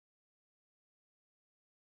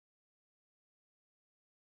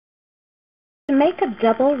To make a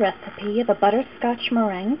double recipe of a butterscotch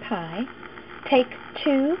meringue pie, take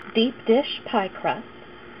 2 deep dish pie crusts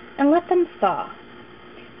and let them thaw.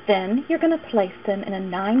 Then you're going to place them in a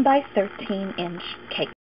 9 by 13 inch cake.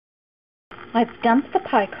 I've dumped the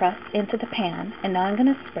pie crust into the pan and now I'm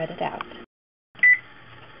going to spread it out.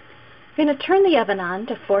 I'm going to turn the oven on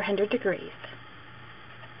to 400 degrees.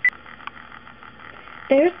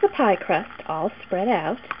 There's the pie crust all spread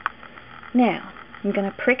out. Now I'm going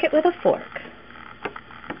to prick it with a fork.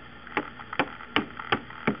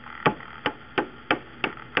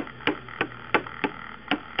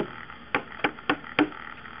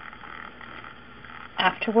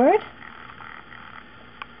 Afterward,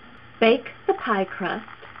 bake the pie crust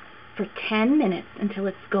for 10 minutes until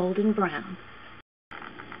it's golden brown.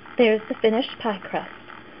 There's the finished pie crust.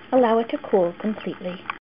 Allow it to cool completely.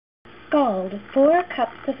 Scald 4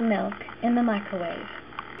 cups of milk in the microwave.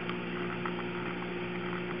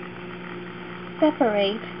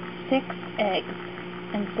 Separate 6 eggs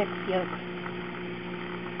and 6 yolks.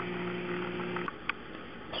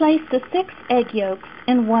 Place the 6 egg yolks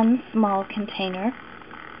in one small container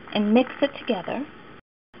and mix it together.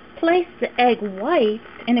 Place the egg whites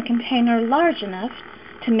in a container large enough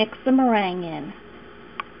to mix the meringue in.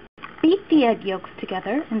 Beat the egg yolks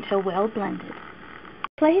together until well blended.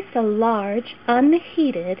 Place a large,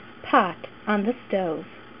 unheated pot on the stove.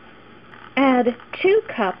 Add 2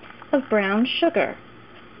 cups of brown sugar.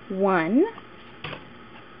 1,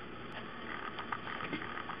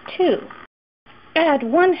 2. Add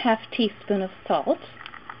 1/2 teaspoon of salt.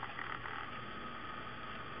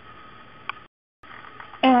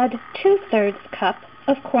 Add 2/3 cup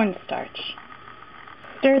of cornstarch.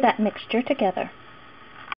 Stir that mixture together.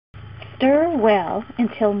 Stir well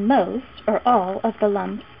until most or all of the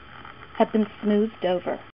lumps have been smoothed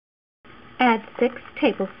over. Add 6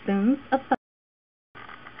 tablespoons of butter.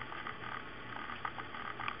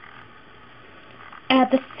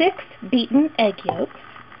 Add the 6 beaten egg yolks.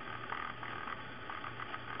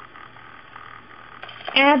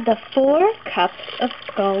 Add the 4 cups of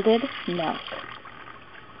scalded milk.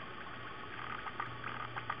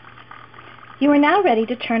 You are now ready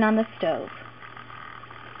to turn on the stove.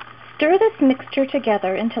 Stir this mixture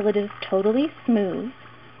together until it is totally smooth.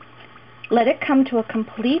 Let it come to a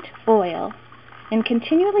complete boil and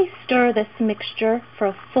continually stir this mixture for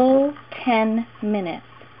a full 10 minutes.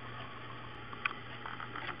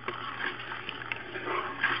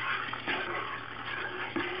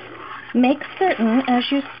 Make certain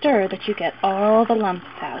as you stir that you get all the lumps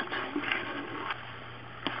out.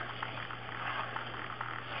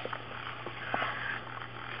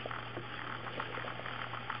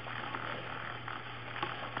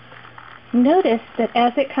 Notice that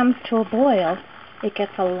as it comes to a boil, it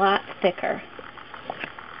gets a lot thicker.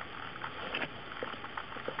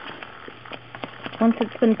 Once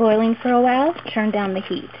it's been boiling for a while, turn down the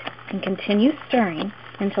heat and continue stirring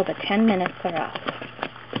until the 10 minutes are up.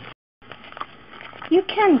 You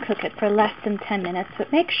can cook it for less than 10 minutes,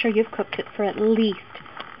 but make sure you've cooked it for at least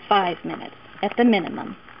 5 minutes at the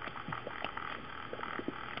minimum.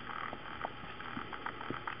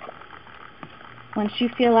 Once you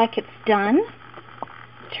feel like it's done,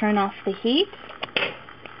 turn off the heat.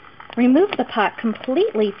 Remove the pot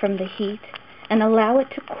completely from the heat and allow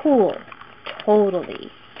it to cool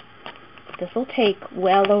totally. This will take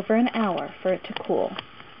well over an hour for it to cool,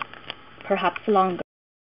 perhaps longer.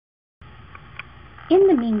 In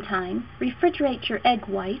the meantime, refrigerate your egg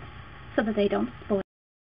whites so that they don't spoil.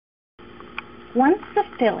 Once the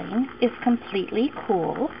filling is completely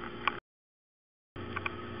cool,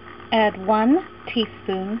 add 1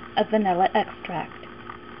 teaspoon of vanilla extract.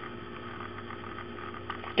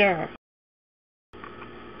 Stir.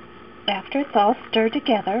 After it's all stirred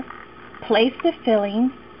together, place the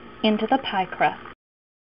filling into the pie crust.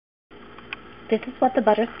 This is what the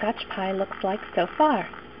butterscotch pie looks like so far.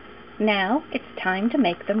 Now it's time to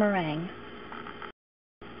make the meringue.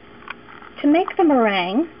 To make the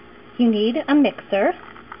meringue, you need a mixer,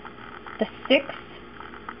 the 6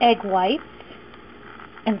 egg whites,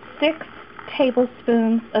 and 6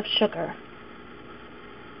 tablespoons of sugar.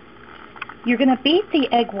 You're going to beat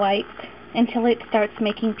the egg whites until it starts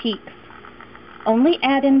making peaks. Only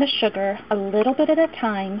add in the sugar a little bit at a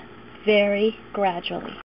time, very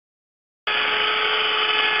gradually.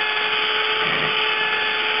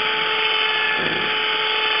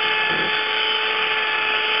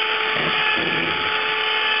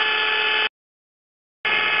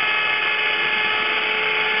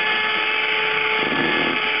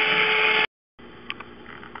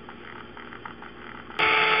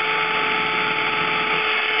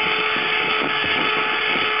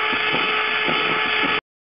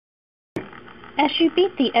 As you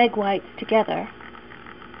beat the egg whites together,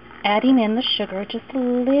 adding in the sugar just a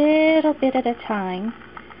little bit at a time,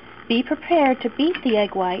 be prepared to beat the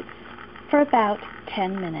egg whites for about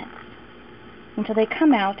 10 minutes until they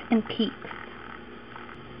come out in peaks.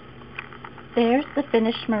 There's the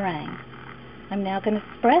finished meringue. I'm now going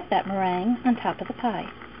to spread that meringue on top of the pie.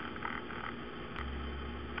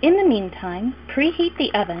 In the meantime, preheat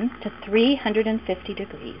the oven to 350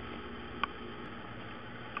 degrees.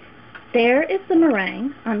 There is the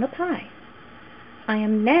meringue on the pie. I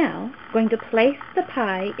am now going to place the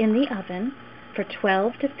pie in the oven for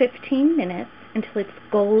 12 to 15 minutes until it's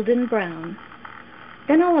golden brown.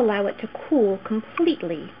 Then I'll allow it to cool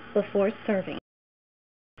completely before serving.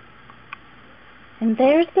 And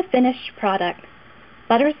there's the finished product,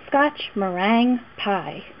 butterscotch meringue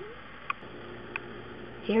pie.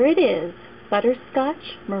 Here it is,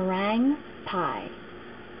 butterscotch meringue pie.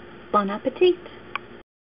 Bon appetit!